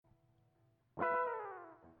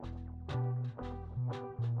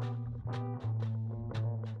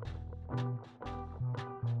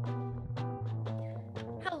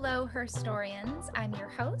Herstoryans. I'm your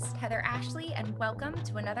host, Heather Ashley, and welcome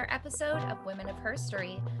to another episode of Women of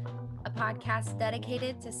Herstory, a podcast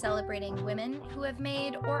dedicated to celebrating women who have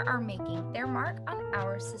made or are making their mark on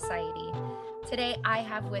our society. Today, I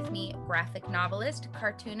have with me graphic novelist,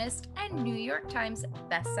 cartoonist, and New York Times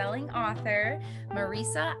bestselling author,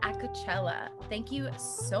 Marisa Acocella. Thank you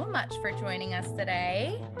so much for joining us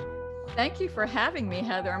today. Thank you for having me,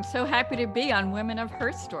 Heather. I'm so happy to be on Women of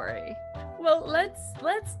Herstory. Well,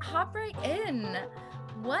 let's hop right in.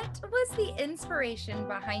 What was the inspiration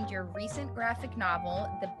behind your recent graphic novel,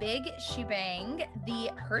 The Big Shebang, the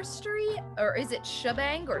Herstory, or is it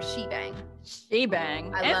Shebang or Shebang?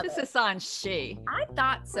 Shebang. Emphasis on she. I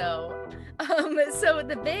thought so. So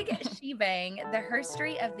The Big Shebang, the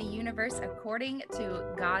Herstory of the universe according to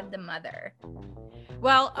God the Mother.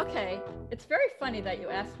 Well, okay. It's very funny that you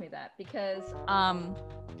asked me that because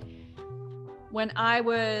when I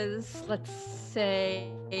was, let's say,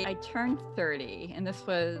 I turned 30, and this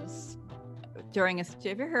was during have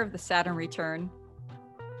you ever heard of the Saturn return?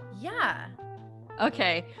 Yeah.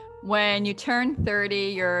 Okay. When you turn 30,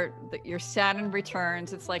 your Saturn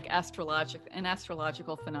returns. It's like an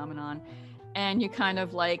astrological phenomenon. And you kind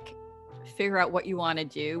of like figure out what you want to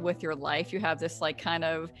do with your life. You have this like kind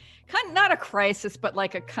of not a crisis, but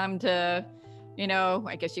like a come to,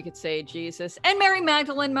 I guess you could say Jesus and Mary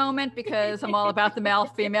Magdalene moment, because I'm all about the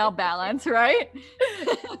male-female balance, right?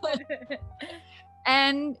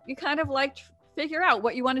 And you kind of like figure out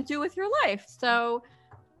what you want to do with your life. So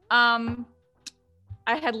I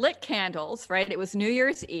had lit candles, right? It was New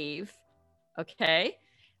Year's Eve. Okay.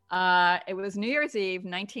 It was New Year's Eve,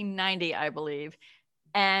 1990, I believe.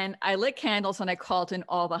 And I lit candles and I called in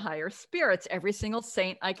all the higher spirits, every single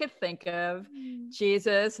saint I could think of,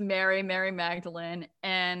 Jesus, Mary Magdalene.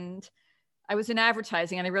 And I was in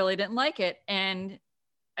advertising and I really didn't like it. And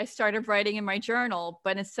I started writing in my journal,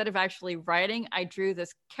 but instead of actually writing, I drew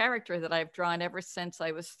this character that I've drawn ever since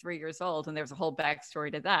I was 3 years old. And there's a whole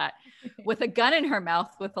backstory to that, with a gun in her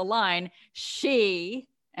mouth with a line, she,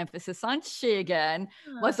 emphasis on she again,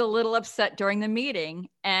 was a little upset during the meeting.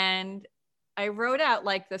 And I wrote out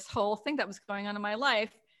like this whole thing that was going on in my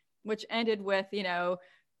life, which ended with,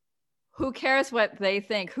 who cares what they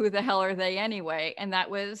think? Who the hell are they anyway? And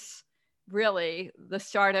that was really the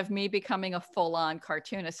start of me becoming a full-on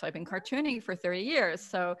cartoonist. So I've been cartooning for 30 years.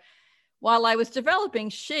 So while I was developing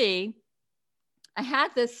She, I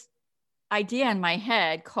had this idea in my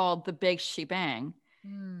head called The Big Shebang.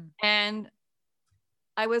 And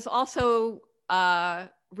I was also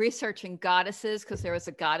researching goddesses, because there was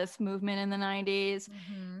a goddess movement in the 90s,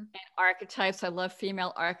 and archetypes. I love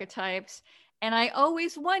female archetypes. And I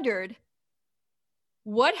always wondered,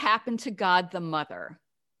 what happened to God the Mother?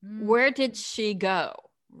 Where did she go?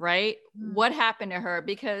 Right? What happened to her?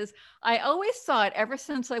 Because I always thought, ever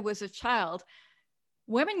since I was a child,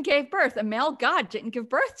 women gave birth. A male God didn't give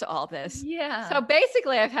birth to all this. Yeah. So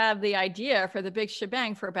basically, I've had the idea for the Big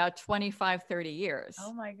Shebang for about 25, 30 years.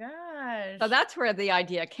 Oh my gosh. So that's where the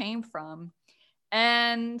idea came from.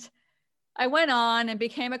 And I went on and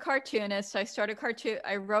became a cartoonist.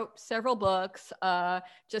 I wrote several books.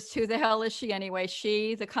 Just Who the Hell Is She Anyway?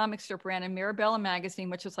 She, the comic strip, ran in Mirabella magazine,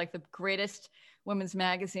 which was like the greatest women's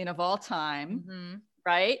magazine of all time.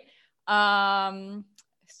 Right?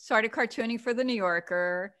 Started cartooning for the New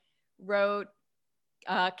Yorker, wrote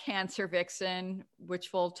Cancer Vixen,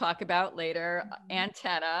 which we'll talk about later,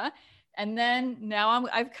 Antenna. And then now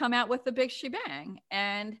I've come out with The Big Shebang.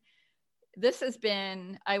 And this has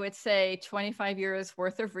been, I would say, 25 years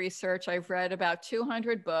worth of research. I've read about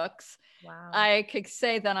 200 books. Wow. I could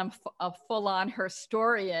say that I'm a full-on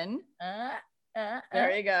Herstoryan.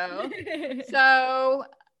 There you go. So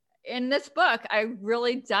in this book, I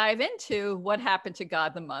really dive into what happened to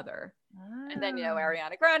God the Mother. And then,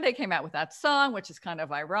 Ariana Grande came out with that song, which is kind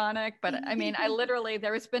of ironic. But I mean,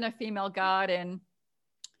 there has been a female God in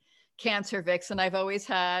Cancer Vixen. I've always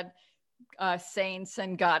had saints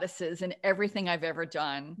and goddesses in everything I've ever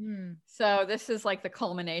done. So this is like the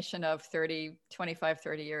culmination of 25,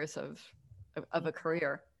 30 years of a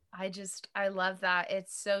career. I love that.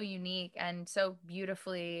 It's so unique and so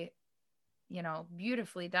beautifully,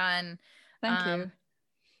 beautifully done. Thank you.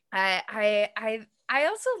 I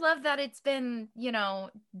also love that it's been,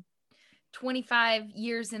 25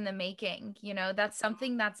 years in the making. That's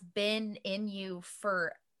something that's been in you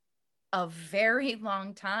for a very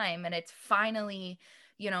long time, and it's finally,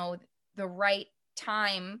 the right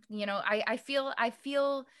time.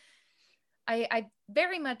 I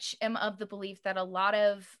very much am of the belief that a lot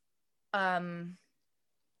of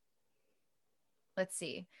let's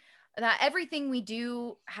see, that everything we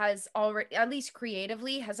do has already, at least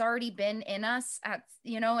creatively, has already been in us at,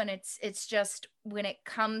 and it's just when it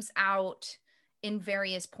comes out in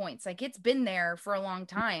various points, like it's been there for a long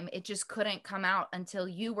time. It just couldn't come out until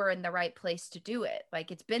you were in the right place to do it. Like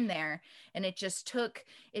it's been there, and it took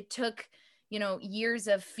years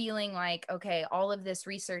of feeling like, okay, all of this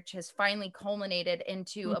research has finally culminated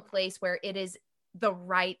into a place where it is the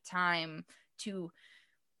right time to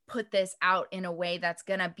put this out in a way that's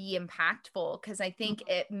going to be impactful. Because I think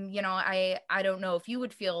it, I don't know if you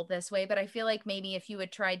would feel this way, but I feel like maybe if you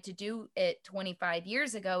had tried to do it 25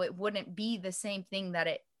 years ago, it wouldn't be the same thing that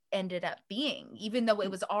it ended up being. Even though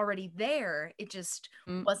it was already there, it just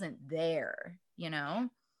wasn't there,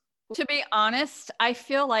 To be honest, I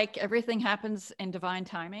feel like everything happens in divine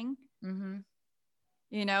timing.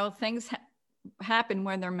 Things happen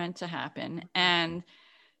when they're meant to happen. And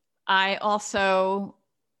I also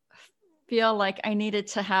feel like I needed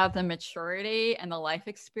to have the maturity and the life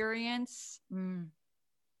experience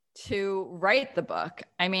to write the book.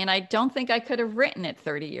 I mean, I don't think I could have written it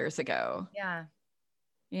 30 years ago. Yeah.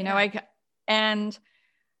 I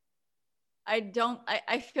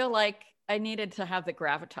feel like I needed to have the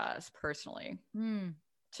gravitas personally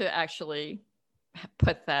to actually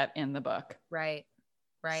put that in the book. Right.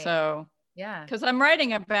 So, yeah, because I'm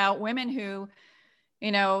writing about women who,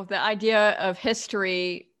 the idea of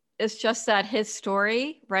history is just that, his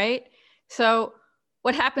story, right? So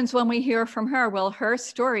what happens when we hear from her? Well, her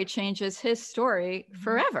story changes his story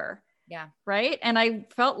forever. Yeah. Right. And I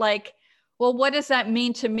felt like, well, what does that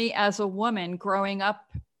mean to me as a woman growing up,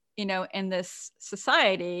 in this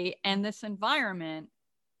society and this environment?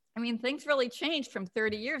 I mean, things really changed from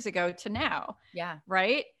 30 years ago to now. Yeah.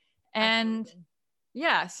 Right. And absolutely.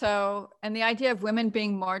 Yeah. So, and the idea of women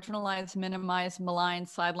being marginalized, minimized, maligned,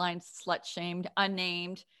 sidelined, slut shamed,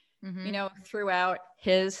 unnamed, throughout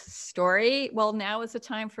his story. Well, now is the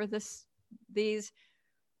time for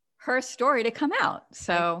her story to come out.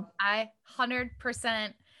 So I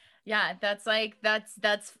 100%. Yeah.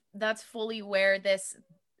 That's fully where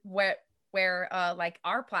like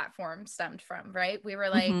our platform stemmed from, right? We were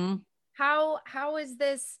like, how is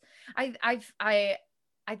this?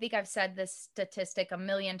 I think I've said this statistic a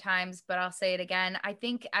million times, but I'll say it again. I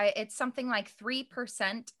think it's something like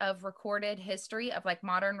 3% of recorded history, of like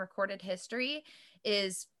modern recorded history,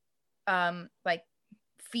 is like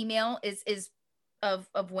female, is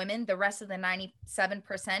of women. The rest of the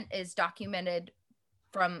 97% is documented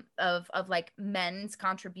of like men's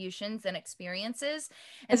contributions and experiences.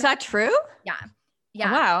 And is that true? Yeah.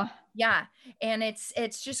 Oh, wow. Yeah. And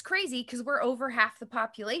it's just crazy because we're over half the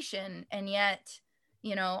population, and yet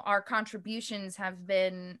our contributions have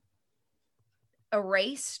been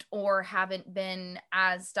erased or haven't been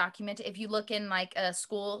as documented. If you look in like a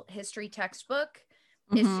school history textbook,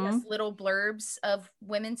 it's just little blurbs of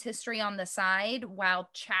women's history on the side, while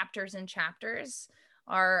chapters and chapters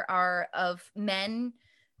are of men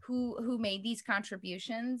who made these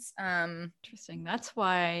contributions. Interesting. That's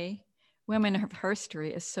why Women of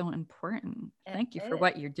Herstory is so important. Thank you for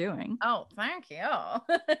what you're doing. Oh, thank you.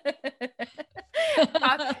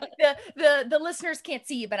 The listeners can't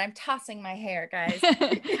see you, but I'm tossing my hair, guys.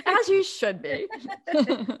 As you should be.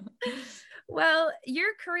 Well,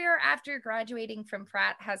 your career after graduating from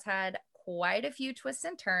Pratt has had quite a few twists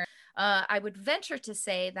and turns. I would venture to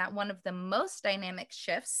say that one of the most dynamic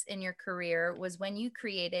shifts in your career was when you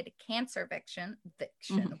created Cancer Vixen.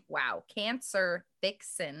 Wow, Cancer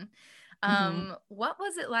Vixen. What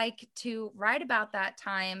was it like to write about that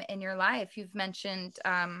time in your life? You've mentioned,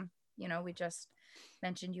 we just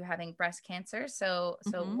mentioned you having breast cancer. So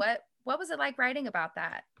what was it like writing about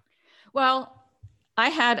that? Well, I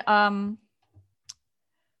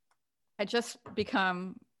just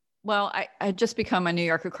become a New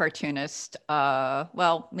Yorker cartoonist,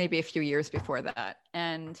 maybe a few years before that.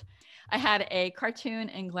 And I had a cartoon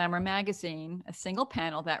in Glamour magazine, a single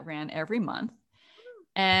panel that ran every month.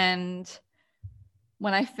 And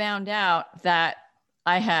when I found out that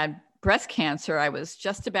I had breast cancer, I was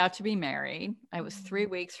just about to be married. I was 3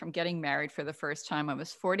 weeks from getting married for the first time. I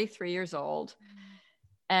was 43 years old.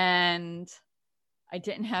 And I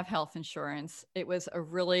didn't have health insurance. It was a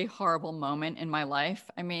really horrible moment in my life.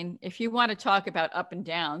 I mean, if you want to talk about up and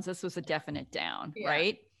downs, this was a definite down,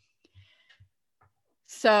 right?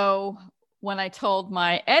 So when I told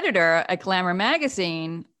my editor at Glamour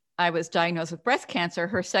magazine I was diagnosed with breast cancer,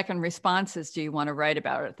 her second response is, do you want to write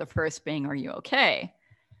about it? The first being, are you okay?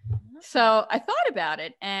 So I thought about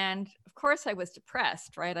it. And of course I was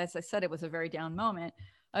depressed, right? As I said, it was a very down moment.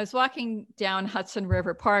 I was walking down Hudson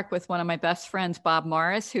River Park with one of my best friends, Bob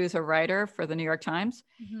Morris, who's a writer for the New York Times.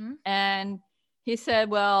 And he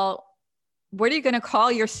said, well, what are you going to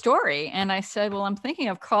call your story? And I said, well, I'm thinking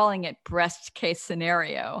of calling it Breast Case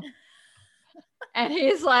Scenario. And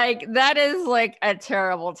he's like, that is like a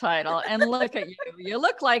terrible title. And look at you. You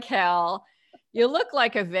look like hell. You look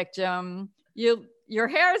like a victim. Your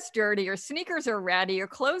hair is dirty. Your sneakers are ratty. Your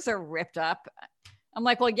clothes are ripped up. I'm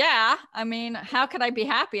like, well, yeah. I mean, how could I be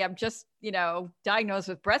happy? I'm just, diagnosed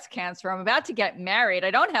with breast cancer. I'm about to get married.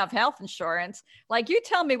 I don't have health insurance. Like, you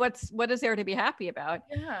tell me what is there to be happy about?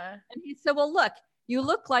 Yeah. And he said, well, look, you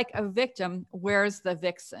look like a victim. Where's the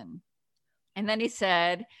vixen? And then he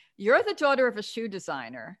said, you're the daughter of a shoe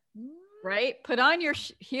designer, right? Put on your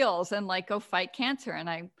heels and like go fight cancer. And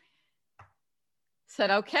I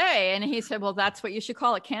said, okay. And he said, well, that's what you should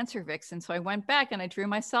call it, Cancer Vixen. So I went back and I drew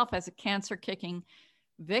myself as a cancer kicking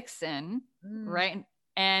vixen, right?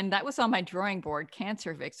 And that was on my drawing board,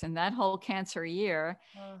 Cancer Vixen, that whole cancer year.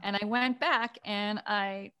 And I went back and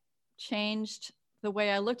I changed the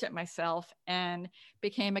way I looked at myself and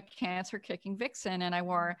became a cancer kicking vixen. And I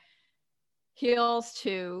wore heels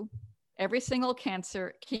to every single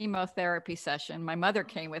cancer chemotherapy session. My mother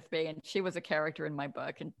came with me and she was a character in my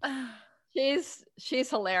book. And she's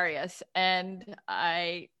hilarious. And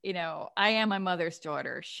I am my mother's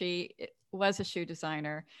daughter. She was a shoe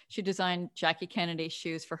designer. She designed Jackie Kennedy's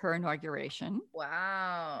shoes for her inauguration.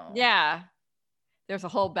 Wow. Yeah. There's a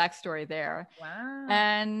whole backstory there. Wow.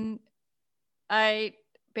 And I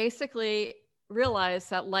basically realized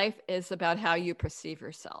that life is about how you perceive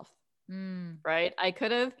yourself. Right? I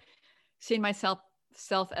could have seen myself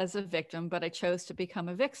as a victim, but I chose to become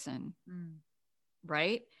a vixen.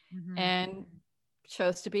 Right? And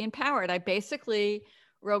chose to be empowered. I basically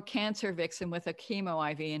wrote Cancer Vixen with a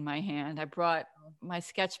chemo IV in my hand. I brought my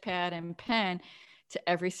sketch pad and pen to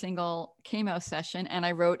every single chemo session and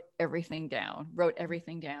I wrote everything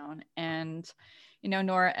down. And,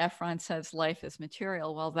 Nora Ephron says life is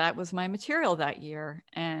material. Well, that was my material that year.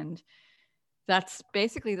 And that's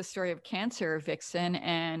basically the story of Cancer Vixen.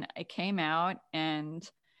 And it came out and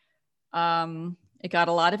it got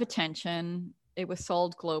a lot of attention. It was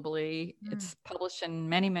sold globally. It's published in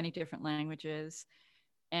many, many different languages.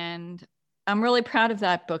 And I'm really proud of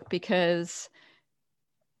that book because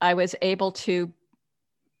I was able to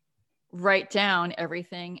write down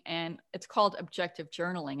everything. And it's called objective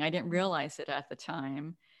journaling. I didn't realize it at the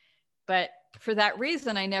time. But for that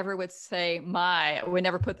reason, I never would say I would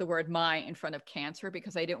never put the word my in front of cancer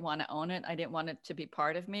because I didn't want to own it. I didn't want it to be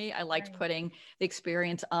part of me. I liked putting the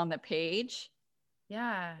experience on the page.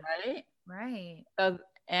 Yeah. Right. So,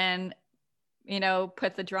 and,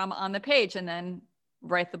 put the drama on the page and then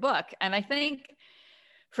write the book. And I think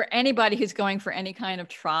for anybody who's going for any kind of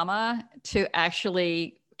trauma to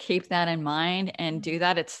actually keep that in mind and do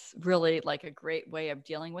that, it's really like a great way of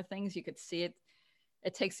dealing with things. You could see it.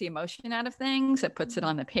 It takes the emotion out of things. It puts it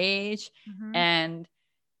on the page and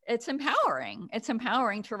it's empowering. It's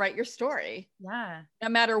empowering to write your story. Yeah. No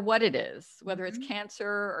matter what it is, whether it's cancer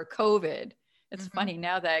or COVID. It's funny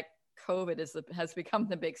now that COVID has become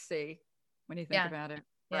the big C when you think about it.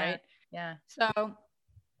 Right. Yeah.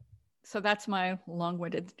 So that's my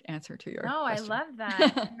long-winded answer to your question. I love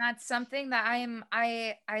that. And that's something that I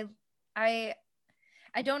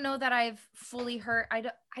don't know that I've fully heard. I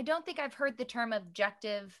don't think I've heard the term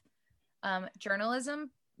objective journaling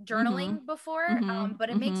before, but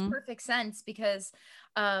it makes perfect sense because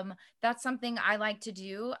that's something I like to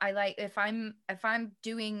do. I like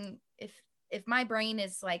if my brain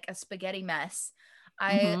is like a spaghetti mess,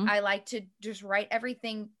 I like to just write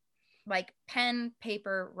everything, like pen,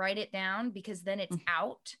 paper, write it down because then it's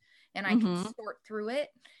out and I can sort through it.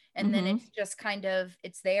 And then it's just kind of,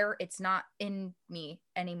 it's there. It's not in me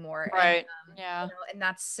anymore. Right. And, and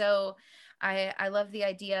that's so, I love the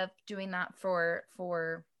idea of doing that for,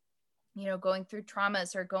 going through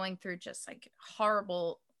traumas or going through just like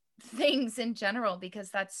horrible things in general, because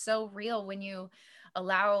that's so real when you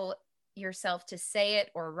allow yourself to say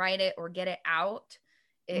it or write it or get it out.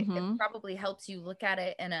 It probably helps you look at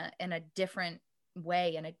it in a different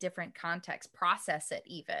way, in a different context, process it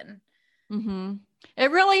even.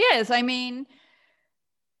 It really is. I mean,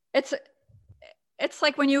 it's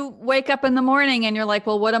like when you wake up in the morning and you're like,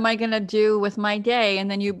 well, what am I going to do with my day? And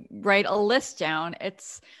then you write a list down.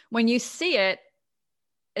 It's when you see it,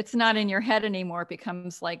 it's not in your head anymore. It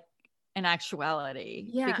becomes like an actuality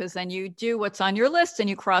because then you do what's on your list and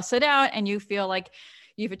you cross it out and you feel like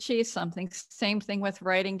you've achieved something. Same thing with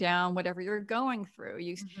writing down whatever you're going through.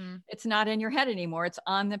 It's not in your head anymore. It's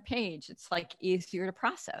on the page. It's like easier to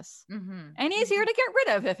process and easier to get rid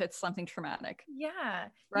of if it's something traumatic. Yeah.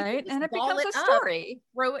 Right. And it becomes a story.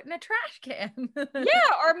 Throw it in a trash can.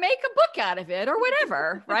 Or make a book out of it or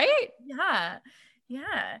whatever. Right.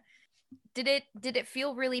 Yeah. did it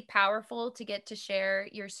feel really powerful to get to share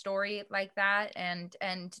your story like that and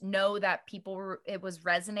know that it was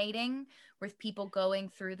resonating with people going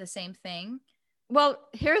through the same thing? Well,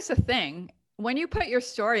 here's the thing. When you put your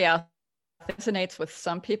story out, it resonates with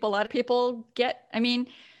some people. A lot of people I mean,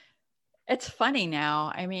 it's funny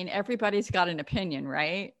now. I mean, everybody's got an opinion,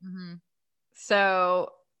 right? Mm-hmm.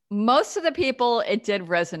 So most of the people it did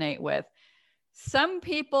resonate with. Some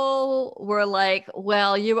people were like,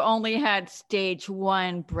 well, you only had stage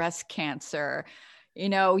 1 breast cancer. You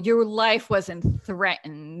know, your life wasn't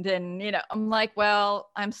threatened. And, you know, I'm like,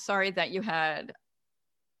 well, I'm sorry that you had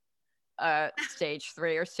stage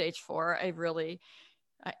 3 or stage 4. I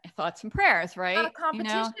thoughts and prayers, right? Not a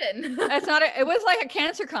competition. You know, it was like a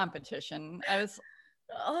cancer competition.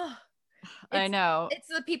 Oh, I know. It's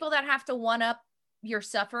the people that have to one up your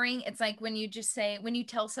suffering. It's like when you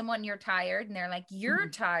tell someone you're tired and they're like, you're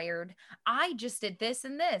tired. I just did this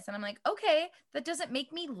and this. And I'm like, okay, that doesn't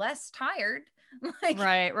make me less tired. Like,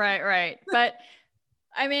 right. But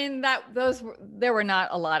I mean, there was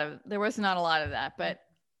not a lot of that, but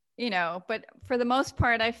you know, but for the most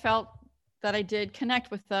part, I felt that I did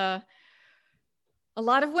connect with a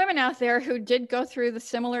lot of women out there who did go through the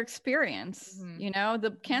similar experience. Mm-hmm. You know,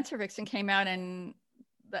 the Cancer Vixen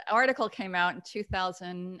the article came out in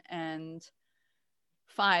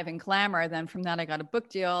 2005 in Glamour. Then from that, I got a book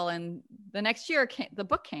deal. And the next year, the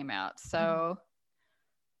book came out. So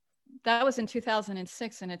that was in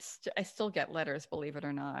 2006. And I still get letters, believe it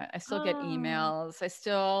or not. I still get emails. I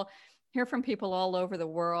still hear from people all over the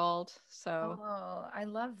world. So, I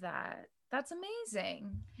love that. That's amazing.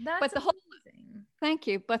 Thank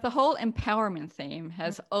you. But the whole empowerment theme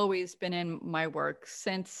has always been in my work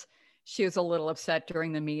since she was a little upset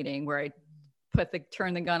during the meeting where I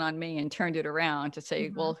turned the gun on me and turned it around to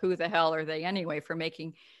say, well, who the hell are they anyway for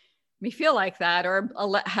making me feel like that? Or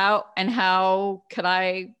how could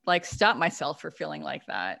I like stop myself for feeling like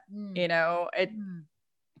that? You know,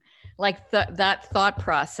 like that thought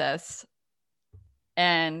process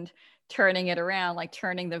and turning it around, like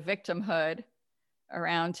turning the victimhood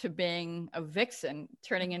around to being a vixen,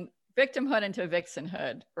 turning in victimhood into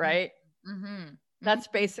vixenhood, right? That's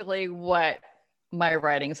basically what my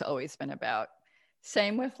writing's always been about.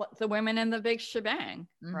 Same with the women in the big shebang,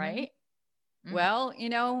 right? Well, you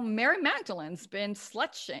know, Mary Magdalene's been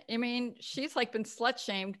slut shamed. I mean, she's like been slut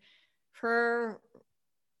shamed for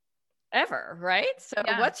ever, right? So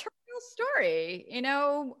what's her real story? You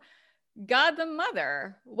know, God the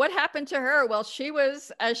Mother, what happened to her? Well, she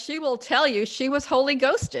was, as she will tell you, she was holy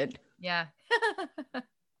ghosted. Yeah. I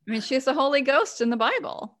mean, she's the Holy Ghost in the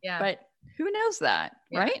Bible. Yeah. But who knows that,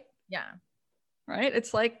 right? Yeah. Right?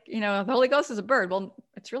 It's like, you know, the Holy Ghost is a bird. Well,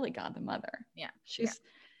 it's really God the Mother. Yeah.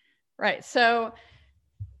 Right. So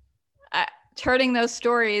turning those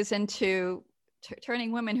stories into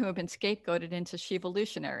turning women who have been scapegoated into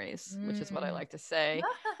she-volutionaries, which is what I like to say.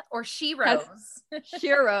 Or sheroes.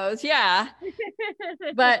 Sheroes, yeah.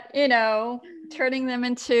 But, you know, turning them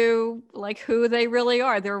into like who they really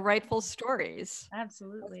are, their rightful stories.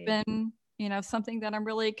 Absolutely. It's been, you know, something that I'm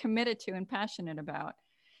really committed to and passionate about.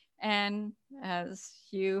 And as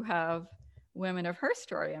you have women of her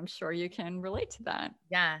story, I'm sure you can relate to that.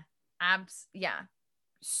 Yeah.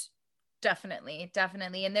 Definitely.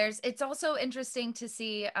 And it's also interesting to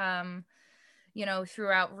see, you know,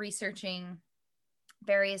 throughout researching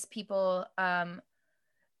various people, that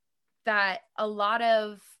a lot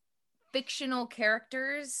of fictional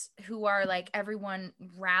characters who are like everyone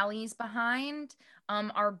rallies behind,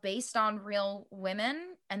 are based on real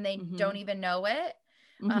women and they don't even know it.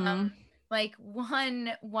 Like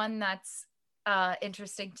one that's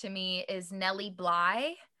interesting to me is Nellie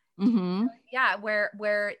Bly. Yeah,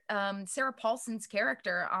 where Sarah Paulson's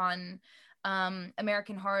character on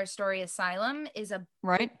American Horror Story Asylum is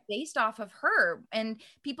based off of her, and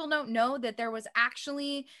people don't know that there was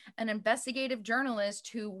actually an investigative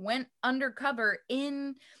journalist who went undercover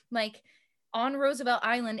on Roosevelt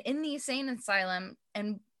Island in the insane asylum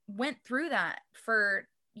and went through that for,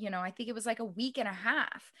 you know, I think it was like a week and a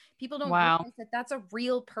half. People don't realize that that's a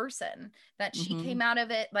real person, that she came out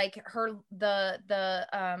of it, like the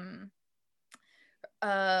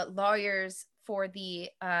lawyers for the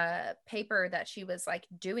paper that she was like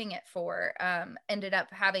doing it for ended up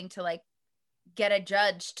having to like get a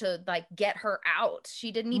judge to like get her out.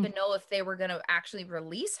 She didn't even know if they were going to actually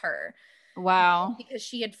release her. Wow. Because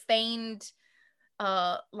she had feigned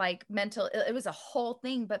like mental, it was a whole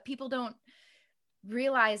thing, but people don't,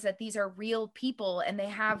 realize that these are real people and they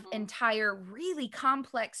have Mhm. entire really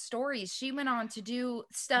complex stories. She went on to do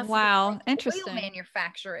stuff with Wow, like oil interesting.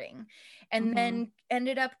 manufacturing, and Mhm. then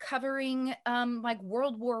ended up covering like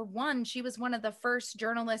World War One. She was one of the first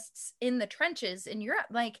journalists in the trenches in Europe.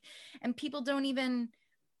 Like, and people don't even,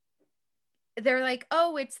 they're like,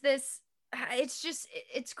 oh, it's this, it's just,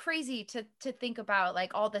 it's crazy to think about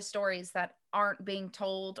like all the stories that aren't being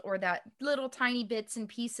told, or that little tiny bits and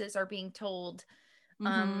pieces are being told,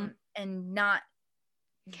 Mhm. and not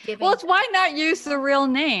Well, giving. it's why not use the real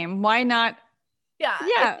name? Why not? Yeah,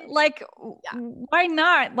 Yeah, like yeah, why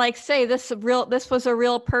not like say this was a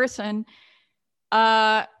real person.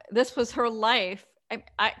 This was her life.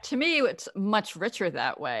 To me, it's much richer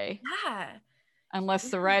that way. yeah, Unless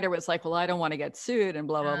the yeah. writer was like, well, I don't want to get sued and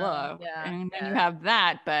blah, blah, blah. Yeah, And then you yeah, have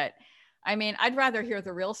that. But I mean, I'd rather hear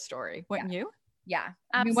the real story, yeah, wouldn't you? yeah,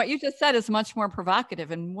 I mean, absolutely. what you just said is much more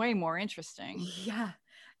provocative and way more interesting. Yeah,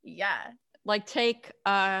 yeah. Like take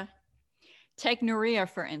Nuria,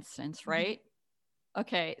 for instance, Mhm. right?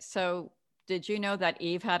 Okay, so did you know that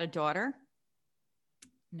Eve had a daughter?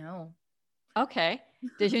 No. Okay.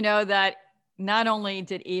 Did you know that not only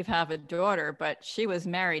did Eve have a daughter, but she was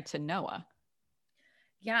married to Noah?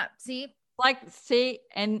 Yeah, see. Like, see,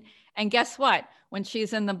 and guess what? When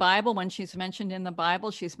she's in the Bible, when she's mentioned in the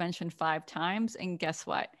Bible, she's mentioned 5 times, and guess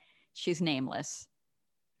what? She's nameless.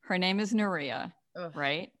 Her name is Nuria, Ugh,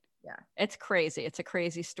 right? yeah. It's crazy. It's a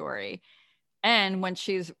crazy story. And when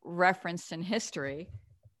she's referenced in history,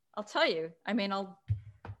 I'll tell you. I mean, I'll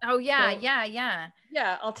Oh yeah, go, yeah, yeah.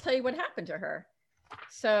 yeah, I'll tell you what happened to her.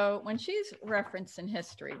 So when she's referenced in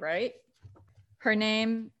history, right? Her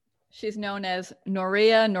name, she's known as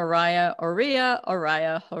Noria, Noraya, Oria,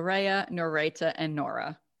 Oriah, Horea, Noreta, and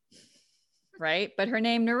Nora, right? But her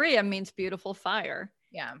name, Noria, means beautiful fire.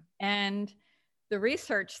 Yeah. And the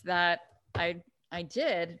research that I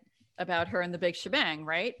did about her in the Big Shebang,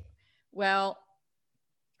 right? Well,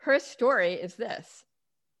 her story is this.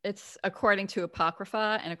 It's according to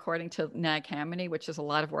Apocrypha and according to Nag Hammadi, which is a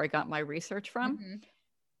lot of where I got my research from. Hmm.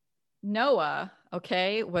 Noah,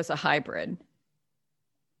 okay, was a hybrid.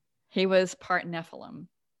 He was part Nephilim.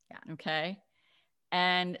 Yeah. Okay.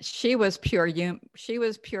 And she was pure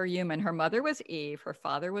human. Her mother was Eve, her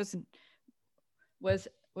father was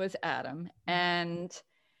Adam, and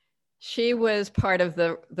she was part of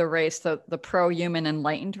the race, the pro-human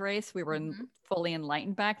enlightened race. We were Hmm. fully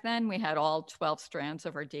enlightened back then. We had all 12 strands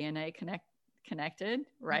of our DNA connected,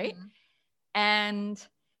 right? Hmm. And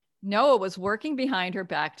Noah was working behind her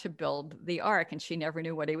back to build the ark, and she never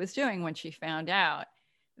knew what he was doing when she found out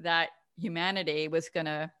that humanity was going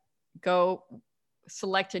to go,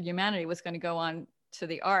 selected humanity was going to go on to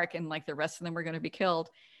the ark, and like the rest of them were going to be killed.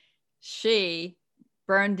 She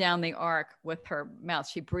burned down the ark with her mouth.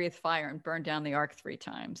 She breathed fire and burned down the ark 3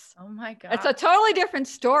 times. Oh my It's God. a totally different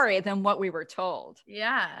story than what we were told.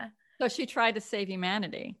 Yeah. So she tried to save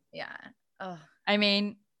humanity. Yeah. Oh. I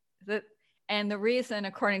mean, the reason,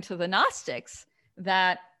 according to the Gnostics,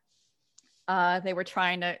 that they were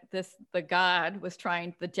trying to,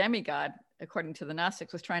 the demigod, according to the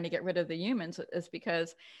Gnostics, was trying to get rid of the humans, is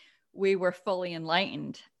because we were fully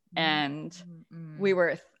enlightened and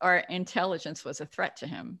our intelligence was a threat to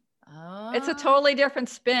him. It's a Oh. totally different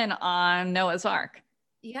spin on Noah's Ark.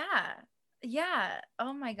 Yeah. Yeah.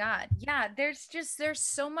 Oh my God. Yeah. There's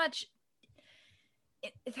so much.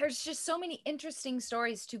 There's just so many interesting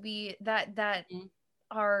stories to be that Mhm.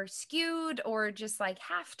 are skewed, or just like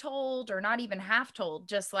half told, or not even half told,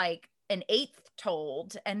 just like an eighth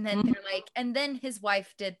told. And then Mhm. they're like, and then his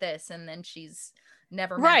wife did this, and then she's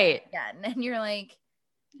never mentioned Right. again. And you're like,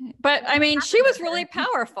 But I what mean, she happened was to her? really Where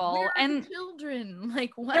powerful. are the And children?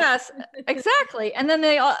 Like, what? yes, exactly. And then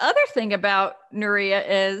the other thing about Nuria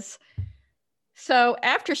is, so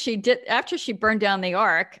after she burned down the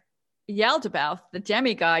ark, Yaldabaoth, the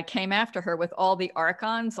demigod, came after her with all the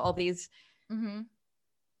archons, all these Hmm.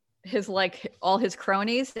 all his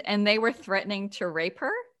cronies, and they were threatening to rape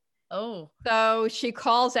her. Oh. So she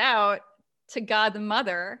calls out to God the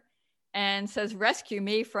Mother and says, "Rescue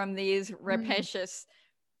me from these rapacious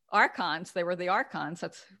archons." They were the archons,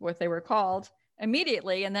 that's what they were called,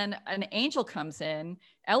 immediately. And then an angel comes in,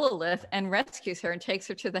 Elilith, and rescues her and takes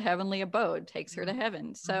her to the heavenly abode, takes her to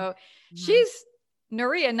heaven. So Mhm.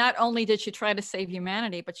 Nuria, not only did she try to save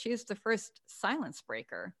humanity, but she's the first silence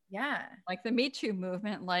breaker. Yeah. Like the Me Too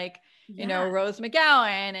movement, like, Yeah. Rose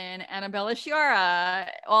McGowan and Annabella Sciorra,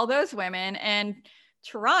 all those women, and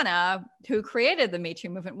Tirana, who created the Me Too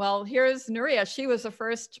movement. Well, here's Nuria. She was the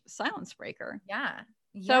first silence breaker. Yeah.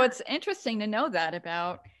 So Yeah. it's interesting to know that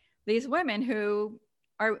about these women who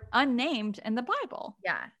are unnamed in the Bible.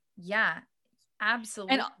 Yeah. Yeah.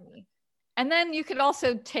 Absolutely. And then you could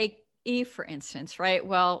also take Eve, for instance, right?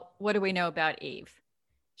 Well, what do we know about Eve?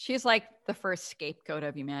 She's like the first scapegoat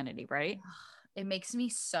of humanity, right? It makes me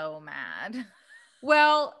so mad.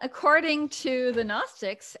 Well, according to the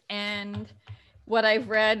Gnostics and what I've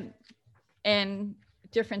read in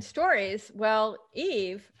different stories, well,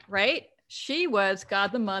 Eve, right? She was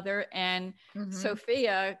God the Mother, and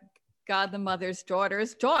Sophia, God the Mother's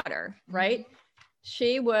daughter's daughter, right?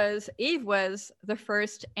 Eve was the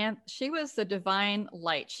first, and she was the divine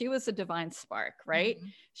light. She was the divine spark, right?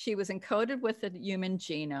 She was encoded with the human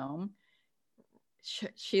genome.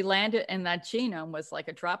 She landed, and that genome was like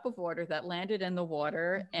a drop of water that landed in the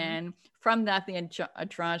water. And from that, the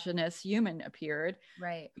androgynous human appeared,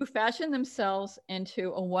 right? Who fashioned themselves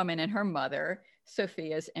into a woman and her mother,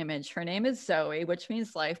 Sophia's image. Her name is Zoe, which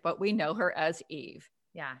means life, but we know her as Eve.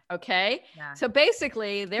 Yeah. Okay. Yeah. So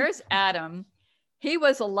basically, there's Adam. He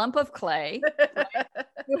was a lump of clay, right,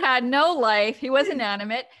 who had no life. He was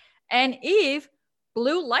inanimate. And Eve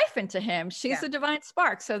blew life into him. She's the divine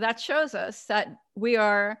spark. So that shows us that we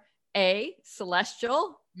are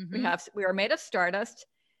celestial. We are made of stardust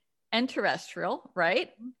and terrestrial,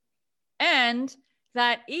 right? And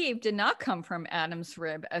that Eve did not come from Adam's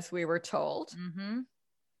rib, as we were told.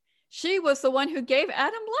 She was the one who gave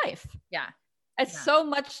Adam life. Yeah. It's so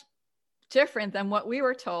much different than what we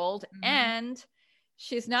were told. And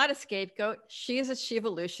she's not a scapegoat. She's a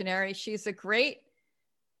Shevolutionary. She's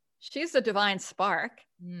the divine spark.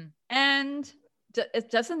 And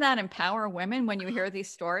doesn't that empower women when you hear these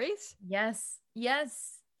stories? Yes. And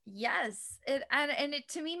it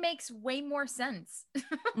to me makes way more sense.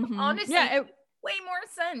 Honestly, way more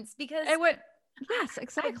sense, because it would. Yes,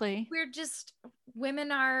 exactly. We're just,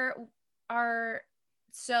 women are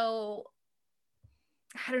so,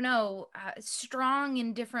 I don't know, strong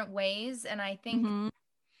in different ways. And I think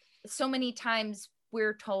so many times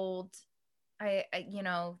we're told, you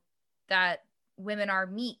know, that women are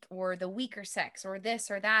meek or the weaker sex or this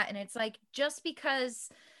or that. And it's like, just because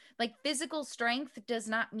like physical strength does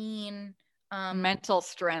not mean mental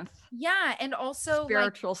strength. Yeah. And also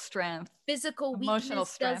spiritual strength, physical emotional weakness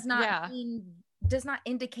strength does not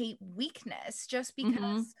indicate weakness. Just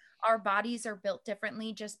because our bodies are built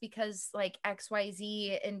differently, just because like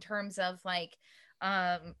XYZ in terms of like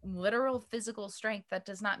literal physical strength, that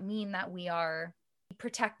does not mean that we are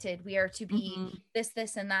protected. We are to be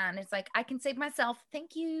this and that. And it's like, I can save myself,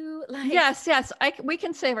 thank you. Like, yes, we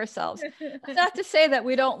can save ourselves. Not to say that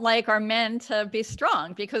we don't like our men to be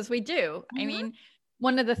strong, because we do. I mean,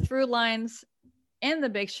 one of the through lines in the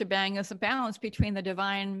big shebang is a balance between the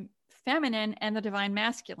divine feminine and the divine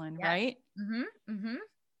masculine, right?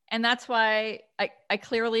 And that's why I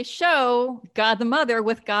clearly show God the Mother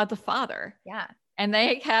with God the Father. Yeah. And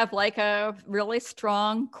they have like a really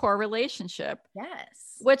strong core relationship.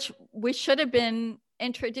 Yes. Which we should have been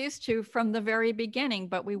introduced to from the very beginning,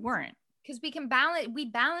 but we weren't. Because we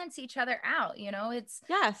balance each other out, you know. It's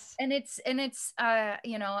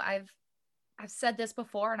you know, I've said this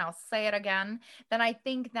before and I'll say it again, that I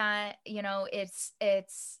think that, you know, it's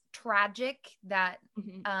tragic that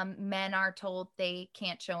men are told they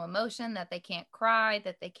can't show emotion, that they can't cry,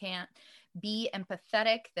 that they can't be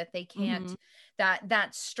empathetic, that they can't,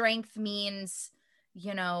 that strength means,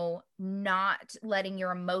 you know, not letting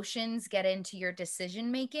your emotions get into your decision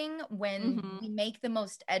making, when we make the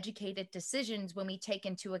most educated decisions, when we take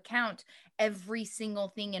into account every single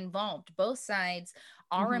thing involved, both sides,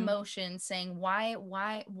 our emotions, saying why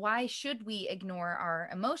should we ignore our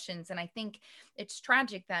emotions? And I think it's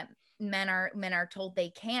tragic that men are told they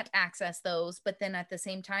can't access those, but then at the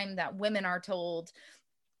same time that women are told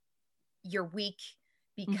you're weak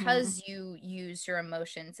because you use your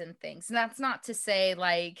emotions and things. And that's not to say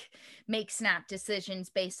like make snap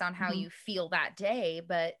decisions based on how you feel that day,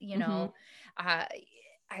 but you know, I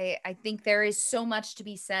think there is so much to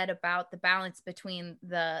be said about the balance between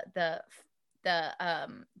the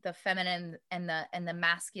feminine and the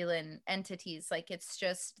masculine entities. Like, it's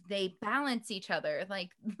just, they balance each other.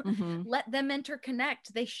 Like, let them interconnect.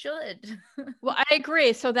 They should. Well, I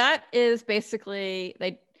agree. So that is basically,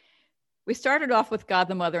 we started off with God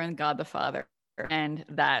the Mother and God the Father, and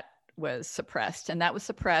that was suppressed. And that was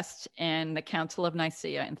suppressed in the Council of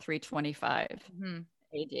Nicaea in 325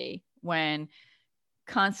 AD, when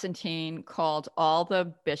Constantine called all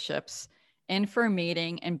the bishops in for a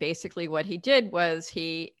meeting. And basically what he did was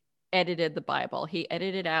he edited the Bible. He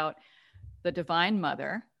edited out the Divine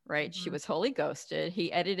Mother, right? She was Holy Ghosted.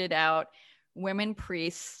 He edited out women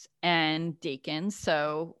priests and deacons.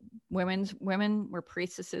 So women were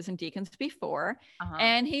priestesses and deacons before.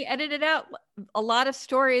 And he edited out a lot of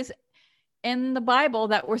stories in the Bible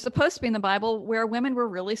that were supposed to be in the Bible where women were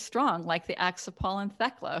really strong, like the Acts of Paul and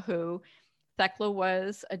Thecla, who Thecla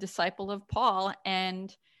was a disciple of Paul,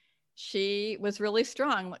 and she was really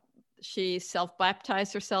strong. She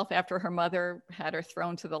self-baptized herself after her mother had her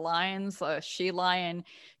thrown to the lions. A she-lion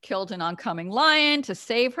killed an oncoming lion to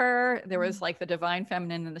save her. There was like the divine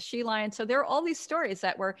feminine and the she-lion. So there are all these stories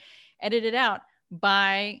that were edited out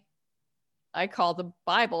by, I call the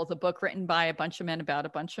Bible the book written by a bunch of men about a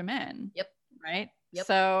bunch of men. Yep. Right. Yep.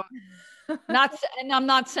 So and I'm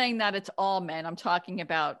not saying that it's all men. I'm talking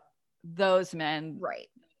about those men. Right.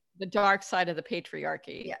 The dark side of the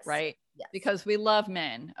patriarchy. Yes. Right. Yes. Because we love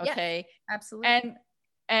men. Okay. Yes, absolutely.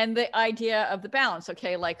 And the idea of the balance.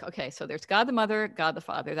 Okay. Like, okay, so there's God the Mother, God the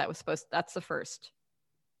Father. That's the first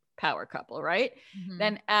power couple, right? Mm-hmm.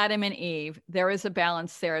 Then Adam and Eve. There is a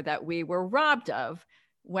balance there that we were robbed of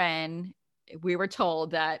when we were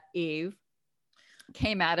told that Eve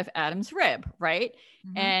came out of Adam's rib, right?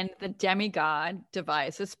 Mm-hmm. And the demigod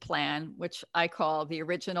devised this plan, which I call the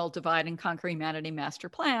original divide and conquer humanity master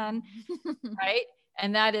plan, right?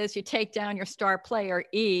 And that is you take down your star player,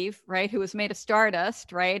 Eve, right? Who was made of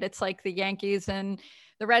stardust, right? It's like the Yankees and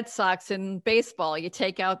the Red Sox in baseball. You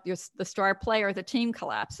take out the star player, the team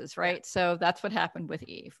collapses, right? Yeah. So that's what happened with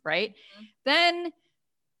Eve, right? Mm-hmm. Then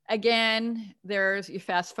again, you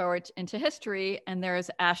fast forward into history, and there's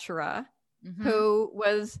Asherah, mm-hmm. who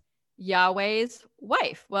was Yahweh's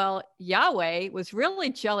wife. Well, Yahweh was really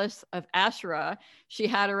jealous of Asherah. She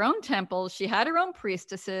had her own temples, she had her own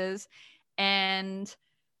priestesses, and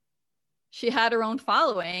she had her own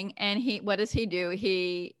following. And what does he do?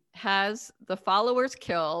 He has the followers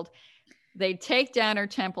killed. They take down her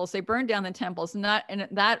temples. They burn down the temples.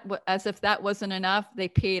 As if that wasn't enough, they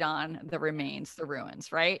peed on the remains, the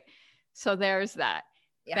ruins, right? So there's that.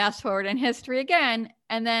 Yeah. Fast forward in history again.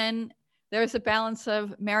 And then there's a balance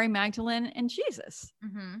of Mary Magdalene and Jesus.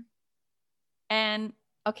 Mm-hmm. And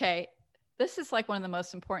okay, this is like one of the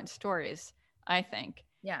most important stories, I think.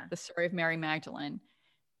 Yeah. The story of Mary Magdalene.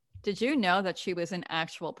 Did you know that she was an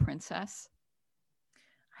actual princess?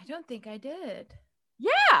 I don't think I did.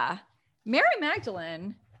 Yeah. Mary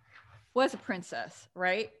Magdalene was a princess,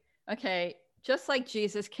 right? Okay. Just like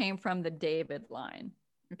Jesus came from the David line.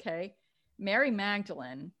 Okay. Mary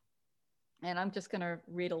Magdalene, and I'm just going to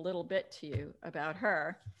read a little bit to you about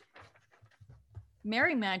her.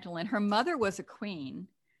 Mary Magdalene, her mother was a queen.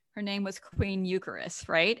 Her name was Queen Eucharis,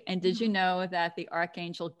 right? And did you know that the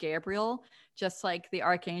Archangel Gabriel, just like the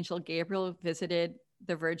Archangel Gabriel visited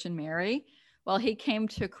the Virgin Mary, well, he came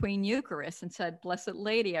to Queen Eucharis and said, "Blessed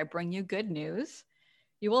Lady, I bring you good news.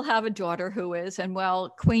 You will have a daughter who is," and well,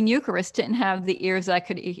 Queen Eucharis didn't have the ears that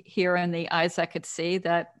could hear and the eyes that could see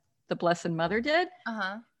that the Blessed Mother did.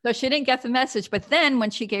 Uh-huh. So she didn't get the message. But then when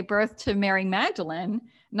she gave birth to Mary Magdalene,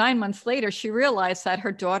 9 months later, she realized that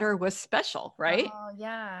her daughter was special, right? Oh,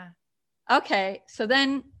 yeah. Okay. So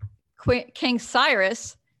then King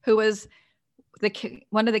Cyrus, who was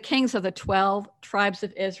one of the kings of the 12 tribes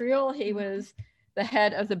of Israel, he was the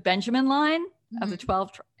head of the Benjamin line of the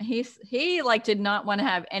 12. He like did not want to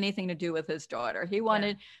have anything to do with his daughter. He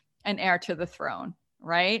wanted an heir to the throne,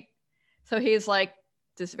 right? So he's like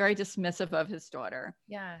very dismissive of his daughter.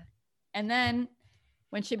 Yeah. And then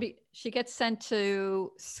when she gets sent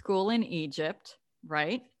to school in Egypt,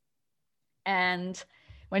 right? And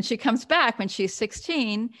when she comes back, when she's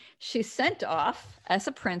 16, she's sent off as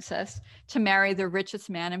a princess to marry the richest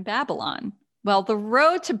man in Babylon. Well, the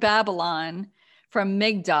road to Babylon from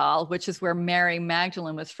Migdal, which is where Mary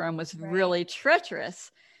Magdalene was from, was really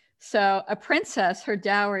treacherous. So a princess, her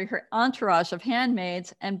dowry, her entourage of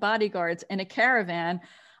handmaids and bodyguards in a caravan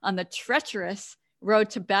on the treacherous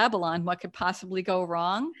road to Babylon, what could possibly go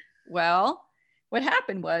wrong? Well, what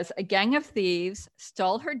happened was a gang of thieves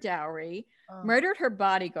stole her dowry, murdered her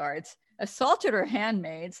bodyguards, assaulted her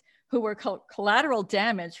handmaids, who were collateral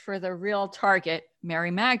damage for the real target,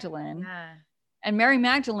 Mary Magdalene. Yeah. And Mary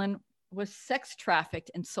Magdalene was sex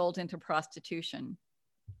trafficked and sold into prostitution.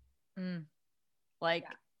 I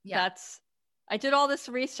did all this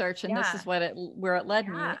research, and this is where it led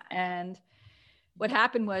me. And what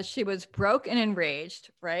happened was she was broke and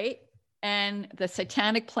enraged, right? And the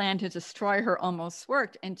satanic plan to destroy her almost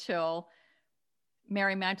worked until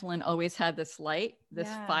Mary Magdalene always had this light, this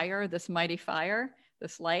fire, this mighty fire,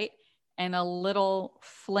 this light, and a little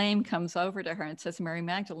flame comes over to her and says, "Mary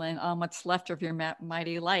Magdalene, what's left of your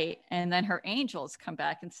mighty light?" And then her angels come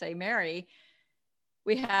back and say, "Mary,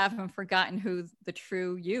 we haven't forgotten who the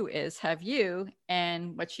true you is, have you?"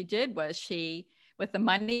 And what she did was with the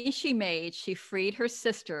money she made, she freed her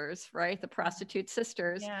sisters, right? The prostitute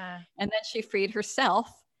sisters. Yeah. And then she freed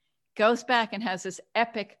herself, goes back and has this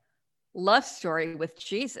epic love story with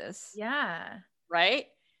Jesus. Yeah. Right.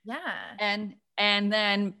 Yeah. And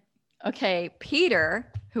then, okay,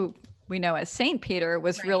 Peter, who we know as Saint Peter,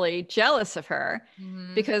 was really jealous of her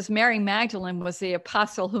because Mary Magdalene was the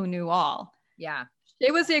apostle who knew all. Yeah.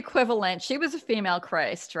 She was the equivalent. She was a female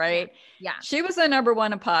Christ, right? Yeah. She was the number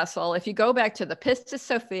one apostle. If you go back to the Pistis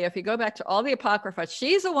Sophia, if you go back to all the Apocrypha,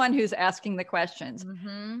 she's the one who's asking the questions.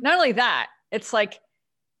 Not only that, it's like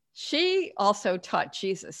she also taught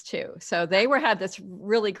Jesus too. So they had this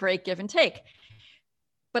really great give and take.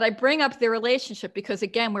 But I bring up their relationship because,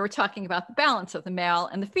 again, we were talking about the balance of the male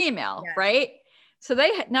and the female, right? So they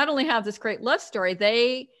not only have this great love story,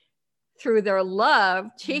 they, through their love,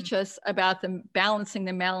 teach us about them balancing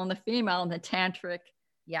the male and the female and the tantric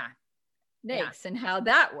snakes and how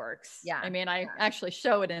that works. I mean, I actually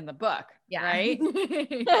show it in the book, right?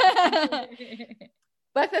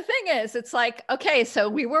 But the thing is, it's like, okay, so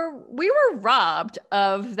we were robbed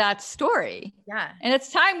of that story. Yeah. And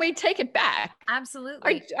it's time we take it back.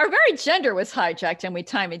 Absolutely. Our very gender was hijacked and we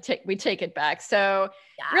take it back. So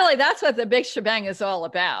really that's what the big shebang is all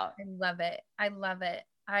about. I love it. I love it.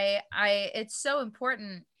 It's so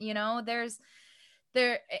important, you know, it's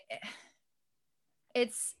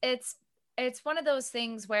one of those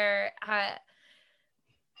things where,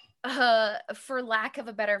 for lack of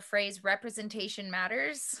a better phrase, representation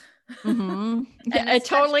matters. Yeah, it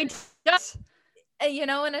totally does. You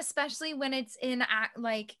know, and especially when it's in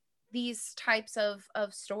like these types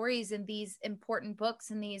of stories and these important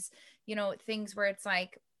books and these, you know, things where it's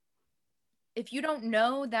like, if you don't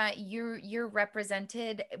know that you're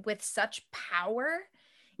represented with such power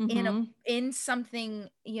in something,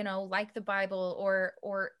 you know, like the Bible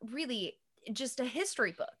or really just a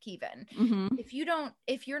history book, even if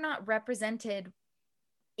you're not represented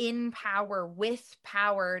in power, with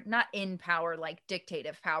power, not in power like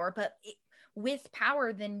dictative power, but with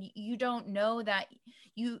power, then you don't know that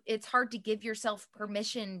it's hard to give yourself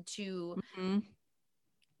permission to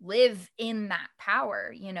live in that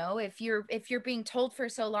power. You know, if you're being told for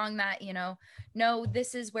so long that, you know, no,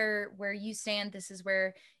 this is where you stand, this is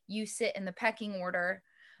where you sit in the pecking order,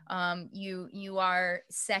 you are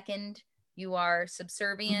second, you are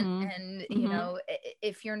subservient, and you know,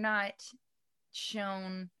 if you're not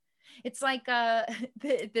shown, it's like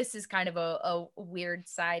this is kind of a weird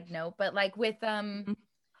side note, but like with the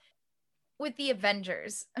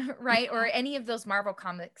Avengers, right, or any of those Marvel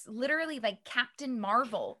comics, literally, like Captain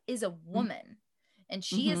Marvel is a woman, and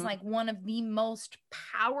she is like one of the most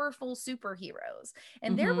powerful superheroes,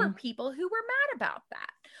 and there were people who were mad about that,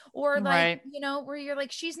 or like, you know, where you're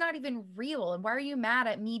like, she's not even real, and why are you mad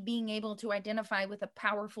at me being able to identify with a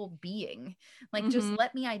powerful being? Like, just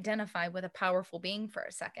let me identify with a powerful being for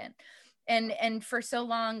a second. And for so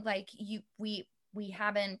long, like, we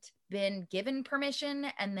haven't been given permission,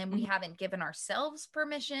 and then we haven't given ourselves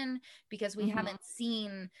permission because we haven't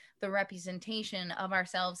seen the representation of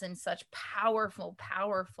ourselves in such powerful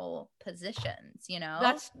positions, you know.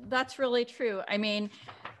 That's really true. I mean,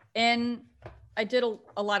 I did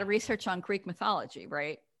a lot of research on Greek mythology,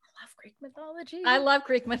 right? I love Greek mythology. I love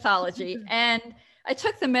Greek mythology. And I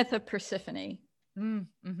took the myth of Persephone,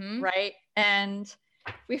 right? And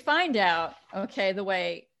we find out, okay,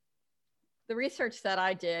 the research that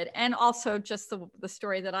I did, and also just the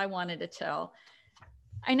story that I wanted to tell,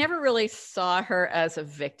 I never really saw her as a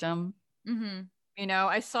victim. You know,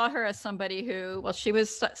 I saw her as somebody who, well, she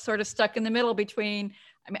was sort of stuck in the middle between,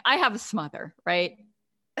 I mean, I have a smother, right?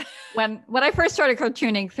 When I first started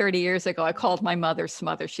cartooning 30 years ago, I called my mother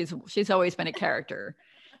Smother. She's always been a character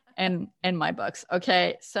in my books.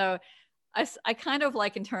 Okay. So I kind of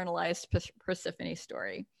like internalized Persephone's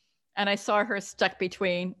story, and I saw her stuck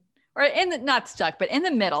between, or not stuck, but in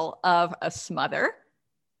the middle of a smother,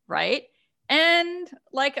 right? And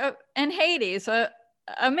and Hades, a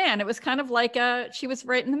man. It was kind of like she was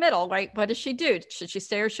right in the middle, right? What does she do? Should she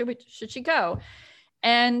stay or should she go?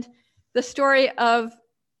 And the story of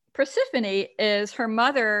Persephone is her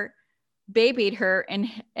mother babied her and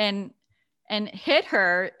hid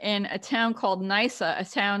her in a town called Nysa, a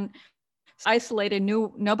town isolated,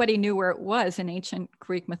 nobody knew where it was in ancient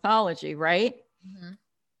Greek mythology, right?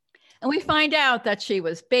 And we find out that she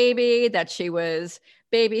was babied, that she was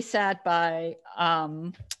babysat by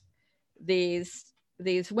these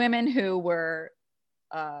women who were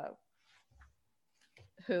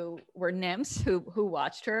nymphs who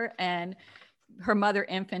watched her, and her mother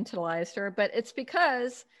infantilized her. But it's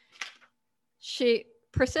because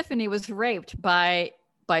Persephone was raped by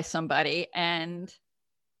somebody, and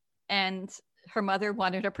her mother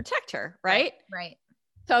wanted to protect her, right? Right.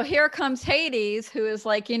 So here comes Hades, who is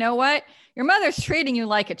like, you know what? Your mother's treating you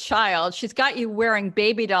like a child. She's got you wearing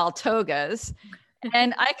baby doll togas,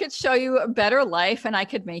 and I could show you a better life and I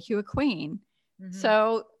could make you a queen. Mm-hmm.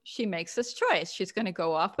 So she makes this choice. She's going to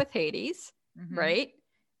go off with Hades, Mm-hmm. right?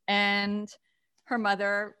 And her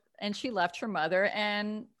mother, and she left her mother.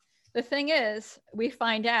 And the thing is, we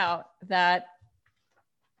find out that,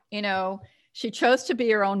 you know, she chose to be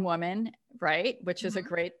her own woman, right? Which is a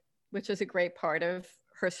great part of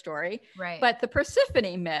her story. Right. But the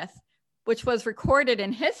Persephone myth, which was recorded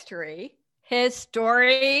in history, his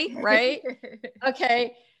story, right?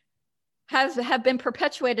 Okay, have been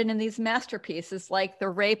perpetuated in these masterpieces like The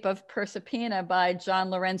Rape of Proserpina by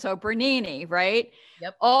John Lorenzo Bernini, right?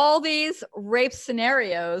 Yep. All these rape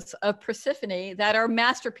scenarios of Persephone that are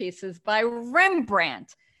masterpieces by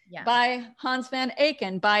Rembrandt, by Hans van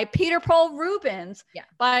Eyck, by Peter Paul Rubens,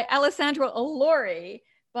 by Alessandro Allori,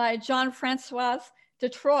 by Jean Francois de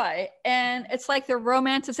Troyes. And it's like the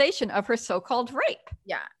romanticization of her so-called rape.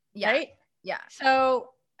 Yeah. Right? Yeah.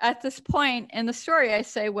 So at this point in the story, I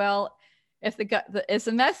say, well, if is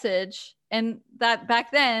a message, and that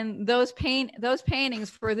back then, those paintings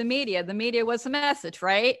for the media was a message,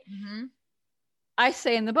 right? Mm-hmm. I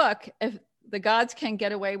say in the book, if the gods can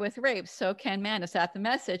get away with rape, so can man. Is that the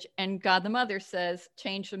message? And God the Mother says,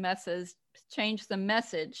 change the message,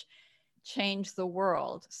 change the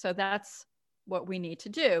world. So that's what we need to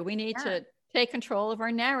do. We need to take control of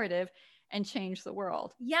our narrative and change the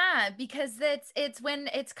world. Yeah, because it's when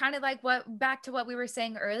it's kind of like back to what we were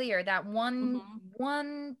saying earlier, that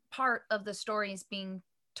one part of the story is being